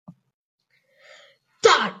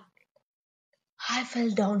Thud! I fell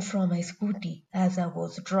down from my scooty as I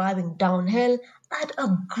was driving downhill at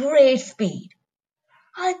a great speed.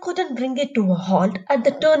 I couldn't bring it to a halt at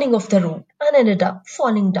the turning of the road and ended up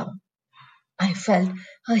falling down. I felt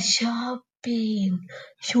a sharp pain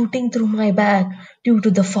shooting through my back due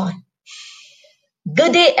to the fall.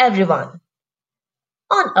 Good day, everyone.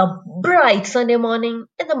 On a bright Sunday morning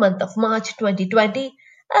in the month of March 2020,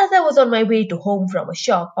 as I was on my way to home from a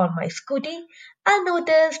shop on my scooty, I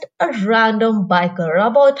noticed a random biker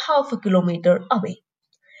about half a kilometer away.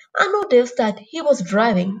 I noticed that he was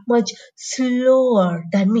driving much slower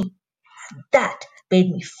than me. That made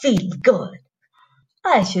me feel good.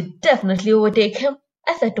 I should definitely overtake him,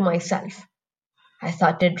 I said to myself. I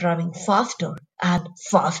started driving faster and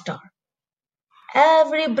faster.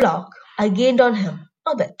 Every block I gained on him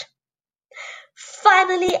a bit.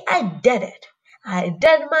 Finally, I did it. I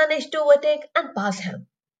did manage to overtake and pass him.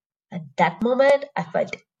 At that moment, I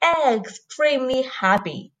felt extremely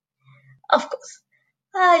happy. Of course,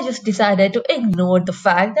 I just decided to ignore the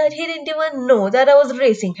fact that he didn't even know that I was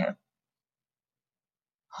racing him.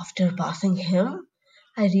 After passing him,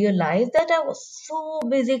 I realized that I was so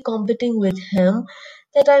busy competing with him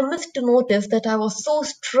that I missed to notice that I was so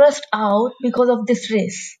stressed out because of this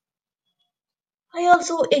race. I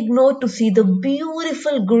also ignored to see the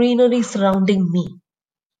beautiful greenery surrounding me.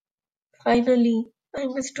 Finally, I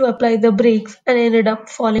missed to apply the brakes and ended up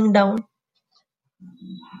falling down.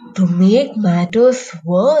 To make matters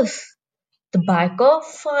worse, the biker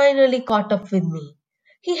finally caught up with me.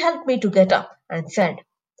 He helped me to get up and said,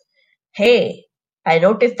 "Hey, I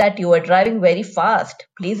noticed that you were driving very fast.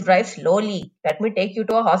 Please drive slowly. Let me take you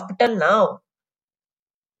to a hospital now."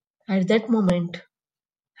 At that moment,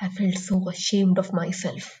 I felt so ashamed of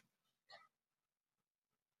myself.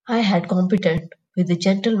 I had competed with the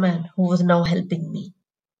gentleman who was now helping me.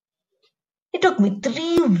 It took me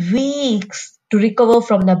 3 weeks to recover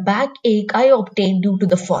from the backache I obtained due to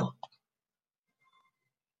the fall.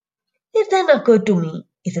 It then occurred to me,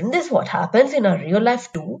 isn't this what happens in our real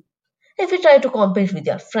life too? If we try to compete with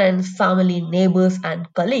our friends, family, neighbors,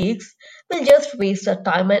 and colleagues, we'll just waste our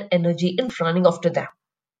time and energy in running after them.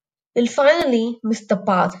 We'll finally miss the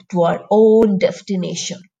path to our own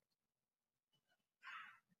destination.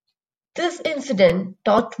 This incident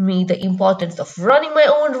taught me the importance of running my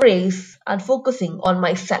own race and focusing on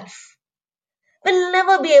myself. We'll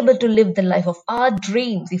never be able to live the life of our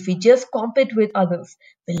dreams if we just compete with others.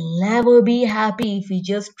 We'll never be happy if we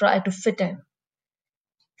just try to fit in.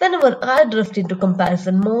 Whenever I drift into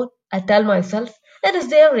comparison mode, I tell myself, it is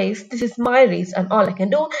their race, this is my race, and all I can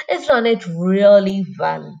do is run it really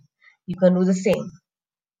well. You can do the same.